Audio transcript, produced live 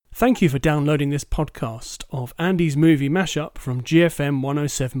Thank you for downloading this podcast of Andy's Movie Mashup from GFM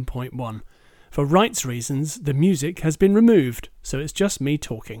 107.1. For rights reasons, the music has been removed, so it's just me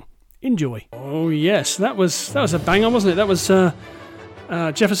talking. Enjoy. Oh yes, that was a banger, wasn't it? That was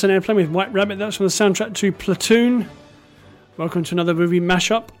Jefferson Airplane with White Rabbit. That's from the soundtrack to Platoon. Welcome to another movie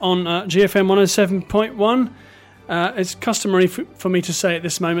mashup on GFM 107.1. It's customary for me to say at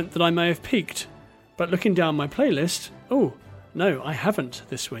this moment that I may have peaked, but looking down my playlist, no, I haven't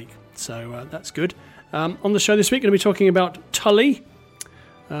this week, so that's good. On the show this week, going to be talking about Tully,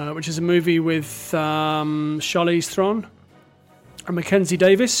 which is a movie with Charlize Theron and Mackenzie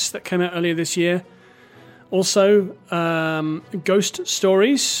Davis that came out earlier this year. Also, Ghost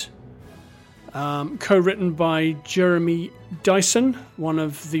Stories, co-written by Jeremy Dyson, one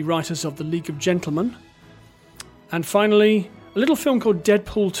of the writers of The League of Gentlemen. And finally, a little film called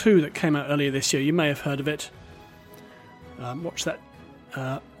Deadpool 2 that came out earlier this year. You may have heard of it. Watched that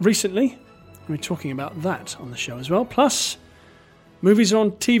recently. We're talking about that on the show as well. Plus, movies are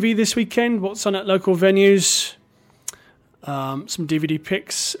on TV this weekend. What's on at local venues? Some DVD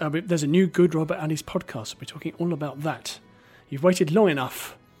picks. There's a new Good Robert Andy's podcast. We're talking all about that. You've waited long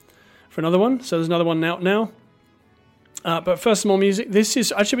enough for another one, so there's another one out now. But first, some more music. This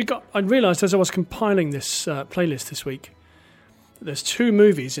is actually I realised as I was compiling this playlist this week, there's two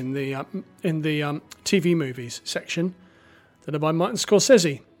movies in the TV movies section that are by Martin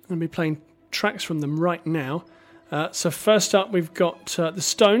Scorsese. I'm going to be playing tracks from them right now. So first up, we've got The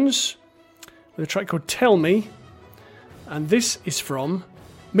Stones with a track called Tell Me. And this is from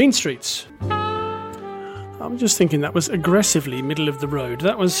Mean Streets. I'm just thinking that was aggressively middle of the road.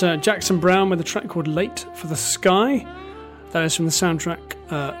 That was Jackson Browne with a track called Late for the Sky. That is from the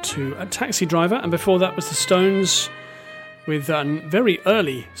soundtrack to A Taxi Driver. And before that was The Stones with a very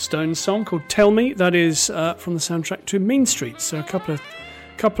early Stones song called Tell Me. That is from the soundtrack to Mean Streets. So a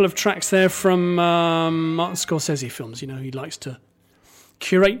couple of tracks there from Martin Scorsese films. You know, he likes to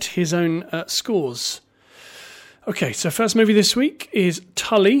curate his own scores. Okay, so first movie this week is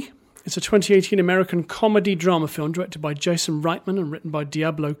Tully. It's a 2018 American comedy drama film directed by Jason Reitman and written by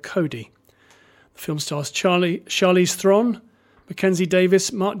Diablo Cody. The film stars Charlize Theron, Mackenzie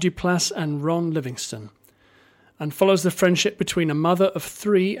Davis, Mark Duplass and Ron Livingston, and follows the friendship between a mother of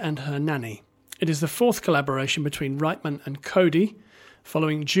three and her nanny. It is the fourth collaboration between Reitman and Cody,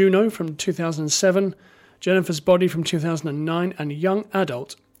 following Juno from 2007, Jennifer's Body from 2009, and Young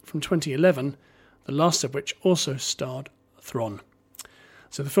Adult from 2011, the last of which also starred Theron.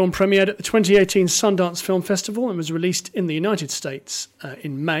 So the film premiered at the 2018 Sundance Film Festival and was released in the United States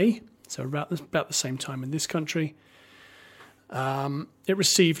in May, so about the same time in this country. It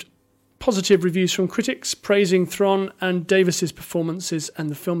received positive reviews from critics, praising Theron and Davis's performances and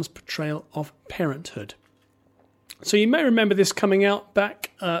the film's portrayal of parenthood. So you may remember this coming out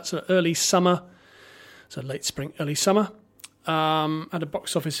back sort of early summer, so late spring, early summer. At a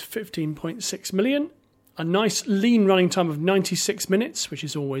box office of 15.6 million. A nice lean running time of 96 minutes, which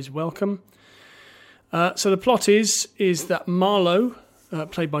is always welcome. So the plot is that Marlo,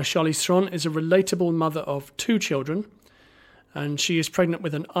 played by Charlize Theron, is a relatable mother of two children, and she is pregnant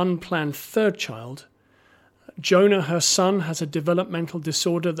with an unplanned third child. Jonah, her son, has a developmental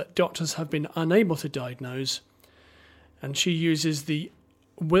disorder that doctors have been unable to diagnose, and she uses the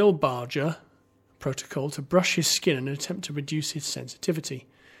Wilbarger protocol to brush his skin in an attempt to reduce his sensitivity.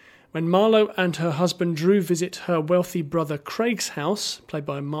 When Marlo and her husband Drew visit her wealthy brother Craig's house, played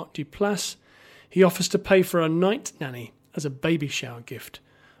by Mark Duplass, he offers to pay for a night nanny as a baby shower gift,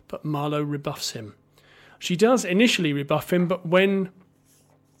 but Marlo rebuffs him. She does initially rebuff him, but when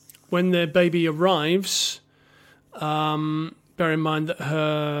their baby arrives, bear in mind that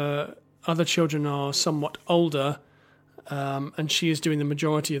her other children are somewhat older, and she is doing the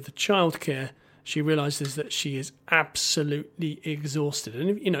majority of the childcare, she realises that she is absolutely exhausted.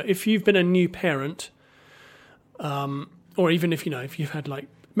 And if you've been a new parent, or even if you've had like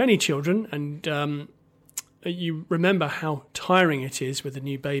many children, and you remember how tiring it is with a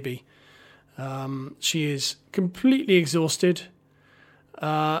new baby, she is completely exhausted.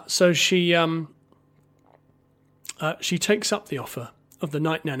 So she takes up the offer of the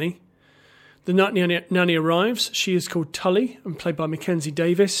night nanny. The night nanny arrives. She is called Tully and played by Mackenzie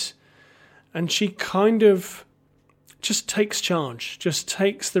Davis. And she kind of just takes charge, just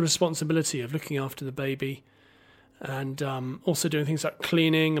takes the responsibility of looking after the baby and also doing things like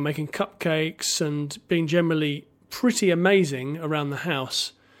cleaning and making cupcakes and being generally pretty amazing around the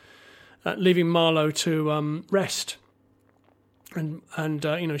house, leaving Marlo to rest. And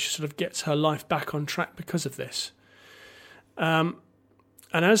she sort of gets her life back on track because of this. And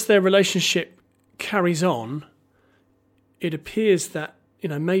as their relationship carries on, it appears that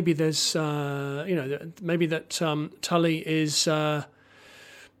maybe there's, maybe that Tully is, how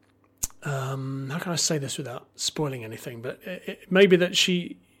can I say this without spoiling anything? But maybe that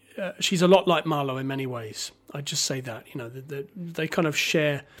she's a lot like Marlowe in many ways. I'd just say that, they kind of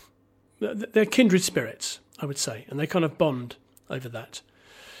share, they're kindred spirits, I would say, and they kind of bond over that.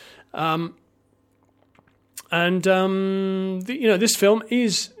 This film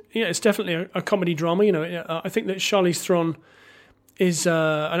is, it's definitely a comedy drama. I think that Charlize Theron is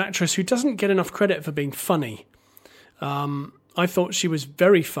an actress who doesn't get enough credit for being funny. I thought she was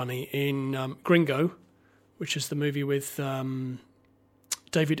very funny in Gringo, which is the movie with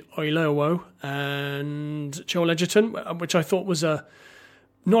David Oyelowo and Joel Edgerton, which I thought was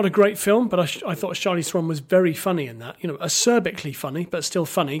not a great film, but I thought Charlize Theron was very funny in that. Acerbically funny, but still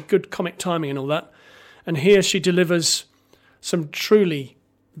funny, good comic timing and all that. And here she delivers some truly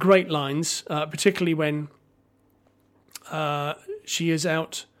great lines, particularly when she is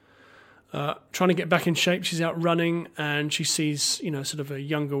out trying to get back in shape. She's out running and she sees, sort of a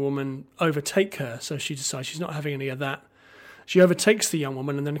younger woman overtake her. So she decides she's not having any of that. She overtakes the young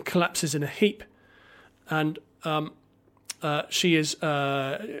woman and then collapses in a heap. And she is,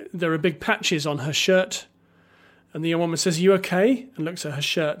 there are big patches on her shirt. And the young woman says, "Are you okay?" And looks at her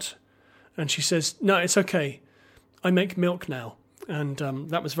shirt. And she says, "No, it's okay. I make milk now." And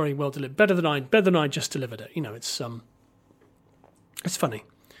that was very well delivered. Better than I just delivered it. It's funny.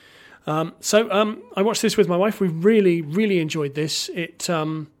 So I watched this with my wife. We really, really enjoyed this. It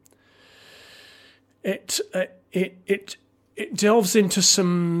delves into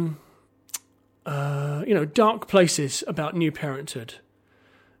some dark places about new parenthood,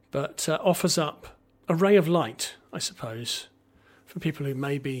 but offers up a ray of light, I suppose, for people who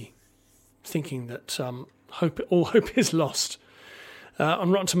may be thinking that all hope is lost.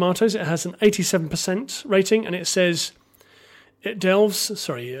 On Rotten Tomatoes, it has an 87% rating, and it says it delves.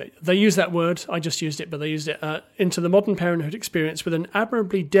 They use that word. I just used it, but they used it into the modern parenthood experience with an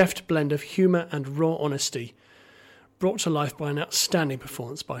admirably deft blend of humour and raw honesty, brought to life by an outstanding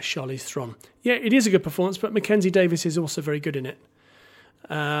performance by Charlize Theron. Yeah, it is a good performance, but Mackenzie Davis is also very good in it.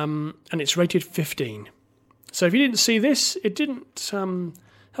 And it's rated 15. So if you didn't see this, it didn't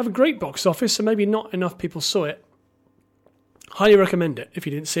have a great box office, so maybe not enough people saw it. Highly recommend it if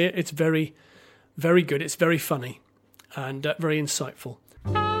you didn't see it. It's very, very good. It's very funny and very insightful.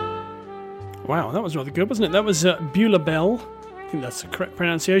 Wow, that was rather good, wasn't it? That was Beulah Bell. I think that's the correct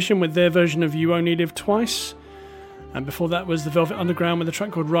pronunciation, with their version of You Only Live Twice. And before that was the Velvet Underground with a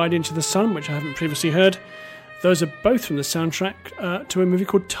track called Ride Into the Sun, which I haven't previously heard. Those are both from the soundtrack to a movie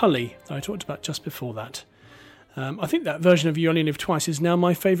called Tully that I talked about just before that. I think that version of You Only Live Twice is now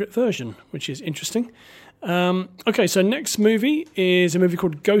my favourite version, which is interesting. Okay, so next movie is a movie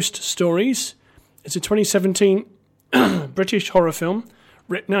called Ghost Stories. It's a 2017 British horror film,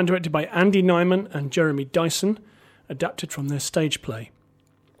 written and directed by Andy Nyman and Jeremy Dyson, adapted from their stage play.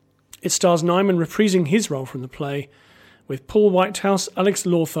 It stars Nyman reprising his role from the play, with Paul Whitehouse, Alex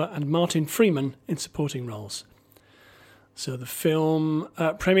Lawther and Martin Freeman in supporting roles. So the film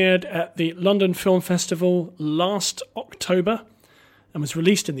premiered at the London Film Festival last October and was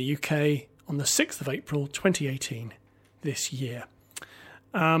released in the UK on the 6th of April 2018, this year.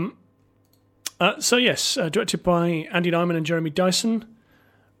 Directed by Andy Nyman and Jeremy Dyson,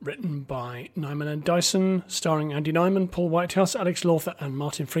 written by Nyman and Dyson, starring Andy Nyman, Paul Whitehouse, Alex Lawther and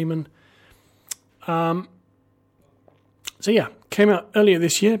Martin Freeman. Came out earlier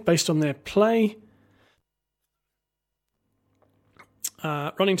this year based on their play.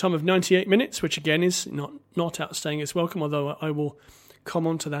 Running time of 98 minutes, which again is not outstaying its welcome, although I will come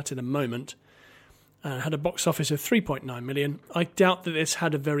on to that in a moment. Had a box office of 3.9 million. I doubt that this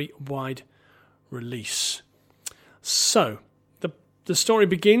had a very wide release. So, the story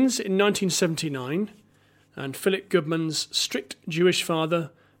begins in 1979, and Philip Goodman's strict Jewish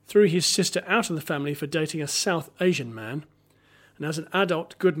father threw his sister out of the family for dating a South Asian man. And as an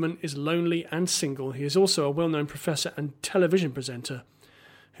adult, Goodman is lonely and single. He is also a well-known professor and television presenter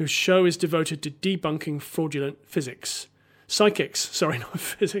whose show is devoted to debunking fraudulent psychics,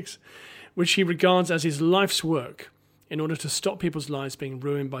 which he regards as his life's work in order to stop people's lives being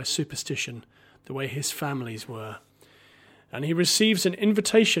ruined by superstition the way his family's were. And he receives an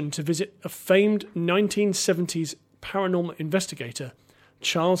invitation to visit a famed 1970s paranormal investigator,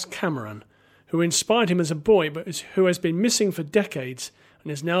 Charles Cameron, who inspired him as a boy but who has been missing for decades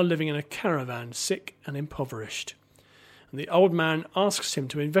and is now living in a caravan, sick and impoverished. And the old man asks him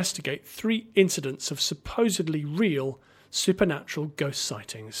to investigate 3 incidents of supposedly real supernatural ghost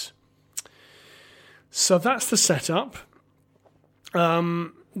sightings. So that's the setup.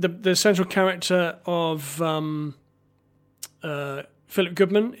 The central character of Philip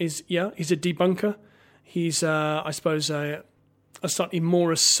Goodman he's a debunker. He's, I suppose, a slightly more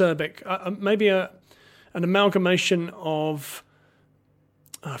acerbic, maybe an amalgamation of.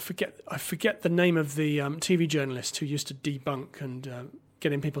 I forget the name of the TV journalist who used to debunk and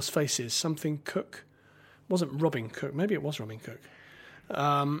get in people's faces. Something Cook. It wasn't Robin Cook. Maybe it was Robin Cook.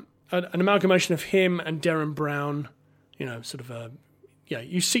 An amalgamation of him and Derren Brown.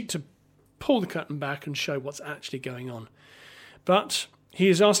 You seek to pull the curtain back and show what's actually going on. But he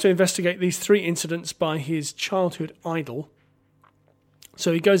is asked to investigate these 3 incidents by his childhood idol.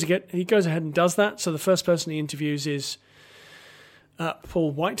 So he goes ahead and does that. So the first person he interviews is Paul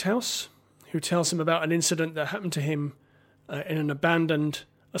Whitehouse, who tells him about an incident that happened to him in an abandoned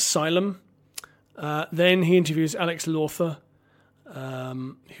asylum. Then he interviews Alex Lawther,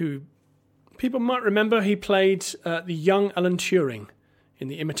 who people might remember. He played the young Alan Turing in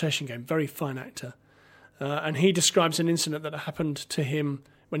The Imitation Game. Very fine actor. And he describes an incident that happened to him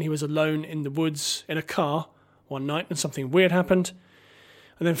when he was alone in the woods in a car one night and something weird happened.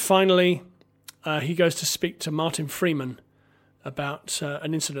 And then finally, he goes to speak to Martin Freeman about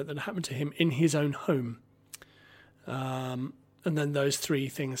an incident that happened to him in his own home. And then those 3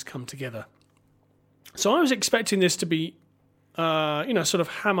 things come together. So I was expecting this to be, sort of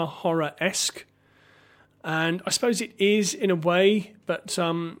Hammer horror-esque. And I suppose it is in a way, but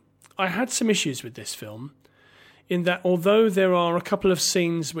I had some issues with this film in that although there are a couple of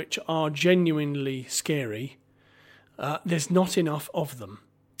scenes which are genuinely scary, there's not enough of them.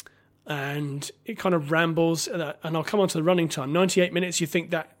 And it kind of rambles, and I'll come on to the running time. 98 minutes, you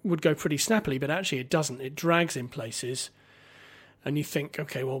think that would go pretty snappily, but actually it doesn't. It drags in places, and you think,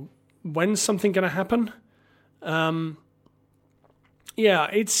 okay, well, when's something going to happen?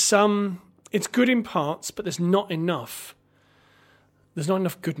 It's good in parts, but there's not enough. There's not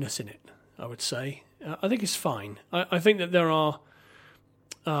enough goodness in it, I would say. I think it's fine. I think that there are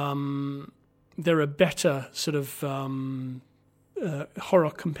better sort of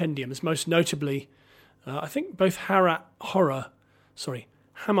horror compendiums, most notably, I think both Hammer Horror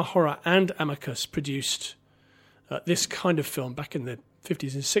and Amicus produced this kind of film back in the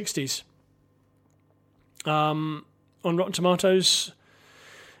 50s and 60s. On Rotten Tomatoes,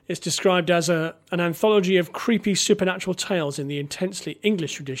 it's described as an anthology of creepy supernatural tales in the intensely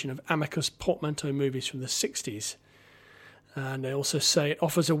English tradition of Amicus portmanteau movies from the 60s. And they also say it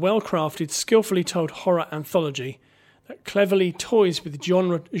offers a well-crafted, skillfully told horror anthology that cleverly toys with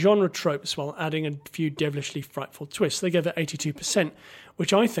genre tropes while adding a few devilishly frightful twists. They gave it 82%,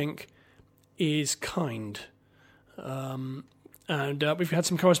 which I think is kind. And we've had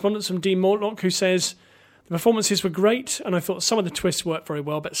some correspondence from Dean Mortlock, who says the performances were great, and I thought some of the twists worked very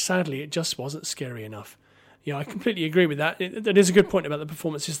well, but sadly it just wasn't scary enough. Yeah, I completely agree with that. That is a good point about the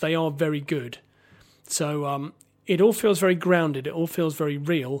performances. They are very good. So it all feels very grounded. It all feels very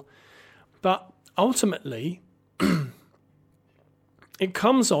real. But ultimately, it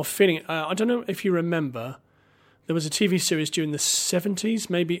comes off feeling... I don't know if you remember, there was a TV series during the 70s,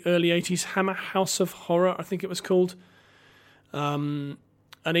 maybe early 80s, Hammer House of Horror, I think it was called.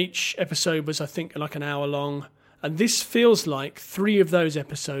 And each episode was, I think, like an hour long. And this feels like 3 of those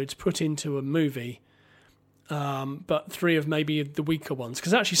episodes put into a movie, but 3 of maybe the weaker ones.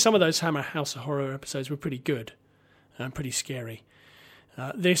 Because actually some of those Hammer House of Horror episodes were pretty good and pretty scary.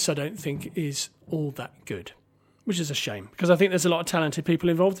 This, I don't think, is all that good, which is a shame, because I think there's a lot of talented people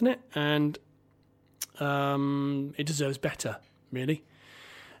involved in it, and it deserves better, really.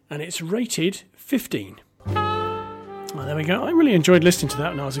 And it's rated 15. Well, there we go. I really enjoyed listening to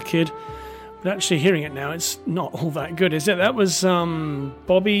that when I was a kid, but actually hearing it now, it's not all that good, is it? That was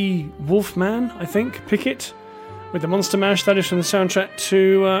Bobby Wolfman, I think, Pickett, with the Monster Mash. That is from the soundtrack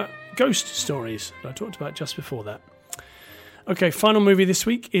to Ghost Stories that I talked about just before that. Okay, final movie this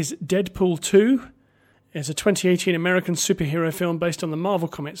week is Deadpool 2. It's a 2018 American superhero film based on the Marvel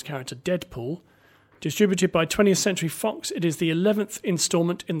Comics character Deadpool. Distributed by 20th Century Fox, it is the 11th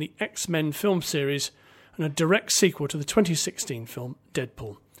installment in the X-Men film series and a direct sequel to the 2016 film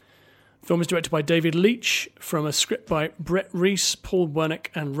Deadpool. The film is directed by David Leitch from a script by Brett Reese, Paul Wernick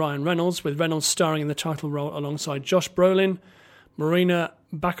and Ryan Reynolds, with Reynolds starring in the title role alongside Josh Brolin, Marina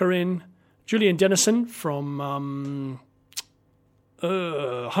Baccarin, Julian Dennison from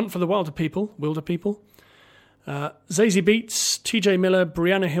Hunt for the Wilder People, Zazie Beetz, TJ Miller,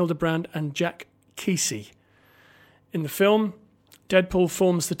 Brianna Hildebrand and Jack Kesey. In the film, Deadpool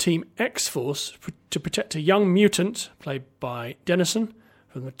forms the Team X-Force to protect a young mutant, played by Dennison,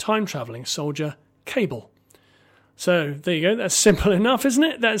 from the time-travelling soldier Cable. So, there you go. That's simple enough, isn't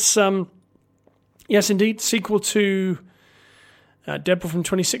it? That's, yes, indeed, sequel to Deadpool from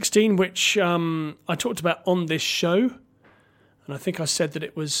 2016, which I talked about on this show. And And I think I said that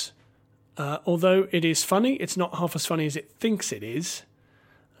it was, although it is funny, it's not half as funny as it thinks it is.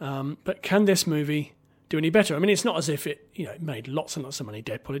 But can this movie do any better? I mean, it's not as if it made lots and lots of money,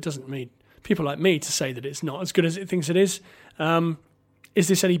 Deadpool. It doesn't need people like me to say that it's not as good as it thinks it is. Is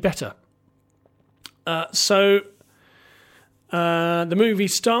this any better? So the movie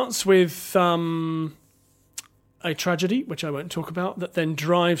starts with a tragedy, which I won't talk about, that then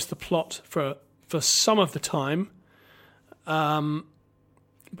drives the plot for some of the time.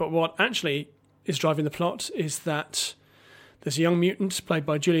 But what actually is driving the plot is that there's a young mutant played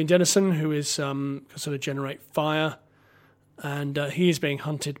by Julian Dennison who is can sort of generate fire, and he is being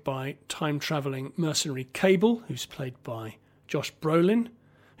hunted by time-travelling mercenary Cable, who's played by Josh Brolin,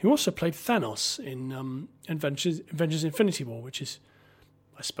 who also played Thanos in Avengers Infinity War, which is,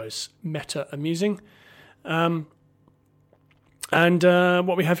 I suppose, meta-amusing. And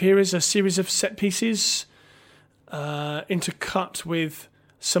what we have here is a series of set pieces intercut with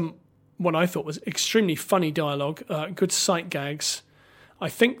some, what I thought was extremely funny dialogue, good sight gags. I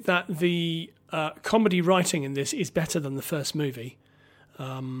think that the comedy writing in this is better than the first movie.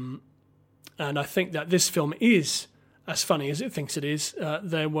 And I think that this film is as funny as it thinks it is.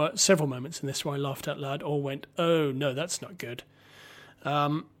 There were several moments in this where I laughed out loud or went, oh, no, that's not good.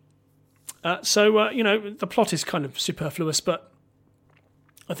 So the plot is kind of superfluous, but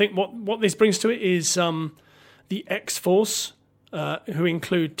I think what this brings to it is the X-Force, who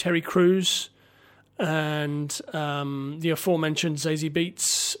include Terry Crews and the aforementioned Zazie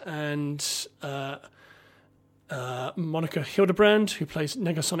Beetz and Monica Hildebrand, who plays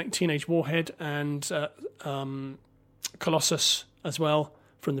Negasonic Teenage Warhead, and Colossus as well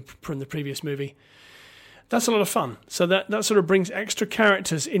from the previous movie. That's a lot of fun. So that sort of brings extra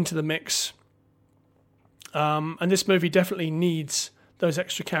characters into the mix. And this movie definitely needs those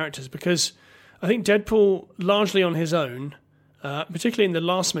extra characters, because I think Deadpool, largely on his own, particularly in the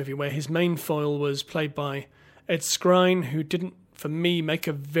last movie where his main foil was played by Ed Skrein, who didn't, for me, make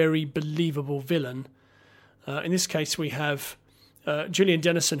a very believable villain. In this case, we have Julian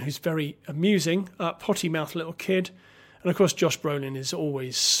Dennison, who's very amusing, potty-mouthed little kid. And, of course, Josh Brolin is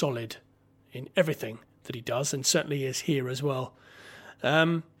always solid in everything that he does, and certainly is here as well.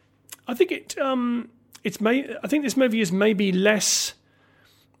 I think I think this movie is maybe less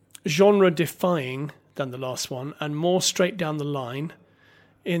genre-defying than the last one, and more straight down the line,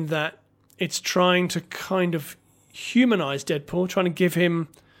 in that it's trying to kind of humanize Deadpool, trying to give him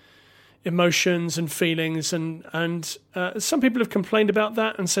emotions and feelings, and some people have complained about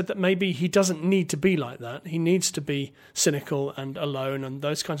that and said that maybe he doesn't need to be like that. He needs to be cynical and alone and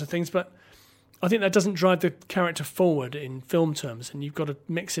those kinds of things, but I think that doesn't drive the character forward in film terms, and you've got to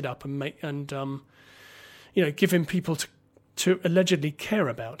mix it up and give him people to allegedly care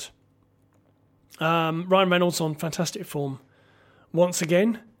about. Ryan Reynolds on fantastic form once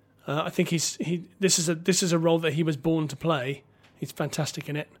again. I think this is a role that he was born to play. He's fantastic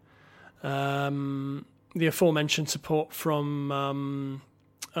in it. The aforementioned support from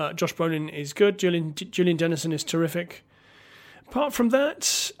Josh Brolin is good. Julian Dennison is terrific. Apart from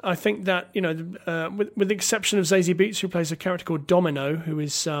that, I think that with the exception of Zazie Beetz, who plays a character called Domino, who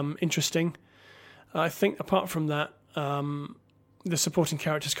is interesting. I think apart from that, the supporting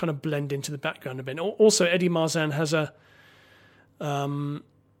characters kind of blend into the background a bit. Also, Eddie Marzan has an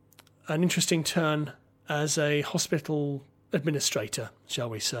interesting turn as a hospital administrator, shall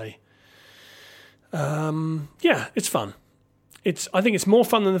we say. It's fun. I think it's more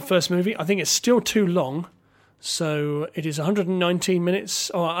fun than the first movie. I think it's still too long. So it is 119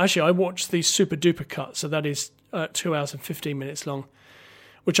 minutes. Oh, actually, I watched the super duper cut, so that is 2 hours and 15 minutes long,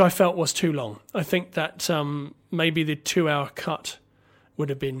 which I felt was too long. I think that maybe the 2-hour cut would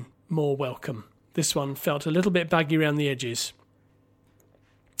have been more welcome. This one felt a little bit baggy around the edges.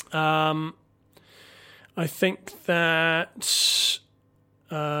 I think that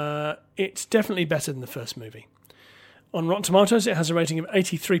it's definitely better than the first movie. On Rotten Tomatoes, it has a rating of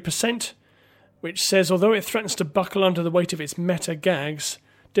 83%, which says, although it threatens to buckle under the weight of its meta gags,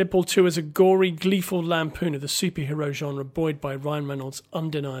 Deadpool 2 is a gory, gleeful lampoon of the superhero genre, buoyed by Ryan Reynolds'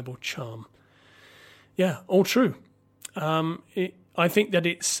 undeniable charm. Yeah, all true. I think that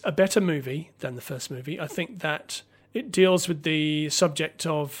it's a better movie than the first movie. I think that it deals with the subject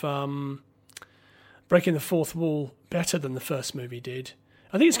of breaking the fourth wall better than the first movie did.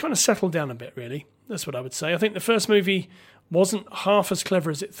 I think it's kind of settled down a bit, really. That's what I would say. I think the first movie wasn't half as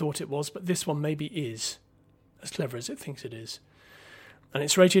clever as it thought it was, but this one maybe is as clever as it thinks it is. And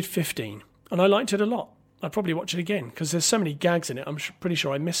it's rated 15. And I liked it a lot. I'd probably watch it again, because there's so many gags in it, I'm pretty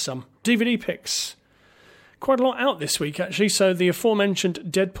sure I missed some. DVD picks. Quite a lot out this week, actually. So the aforementioned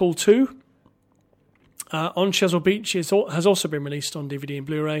Deadpool 2 On Chesil Beach has also been released on DVD and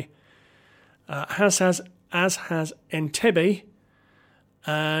Blu-ray. As has Entebbe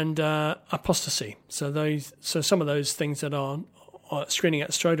and Apostasy. So some of those things that are screening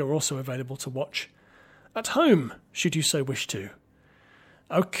at Strode are also available to watch at home, should you so wish to.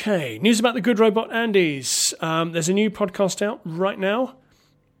 Okay, news about the Good Robot Andes. There's a new podcast out right now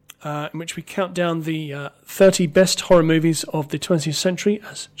in which we count down the 30 best horror movies of the 20th century,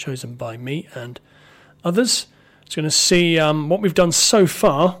 as chosen by me and others. It's going to see what we've done so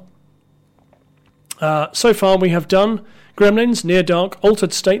far. So far we have done Gremlins, Near Dark,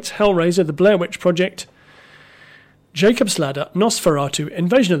 Altered States, Hellraiser, The Blair Witch Project, Jacob's Ladder, Nosferatu,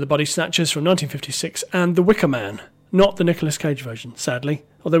 Invasion of the Body Snatchers from 1956, and The Wicker Man. Not the Nicolas Cage version, sadly,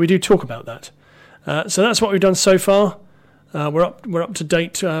 although we do talk about that. So that's what we've done so far. We're up to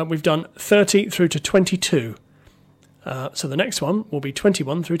date. We've done 30 through to 22. So the next one will be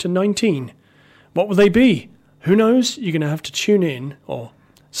 21 through to 19. What will they be? Who knows? You're going to have to tune in or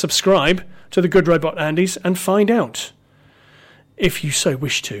subscribe to the Good Robot Andes and find out, if you so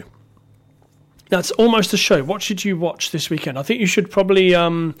wish to. That's almost a show. What should you watch this weekend? I think you should probably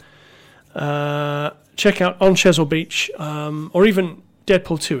check out On Chesil Beach, or even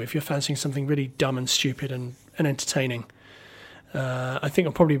Deadpool 2 if you're fancying something really dumb and stupid and entertaining. I think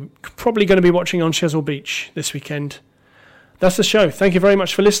I'm probably going to be watching On Chesil Beach this weekend. That's the show. Thank you very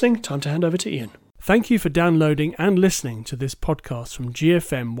much for listening. Time to hand over to Ian. Thank you for downloading and listening to this podcast from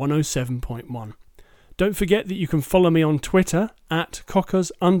GFM 107.1. Don't forget that you can follow me on Twitter at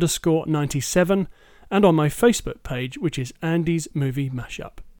Cockers_97 and on my Facebook page, which is Andy's Movie Mashup.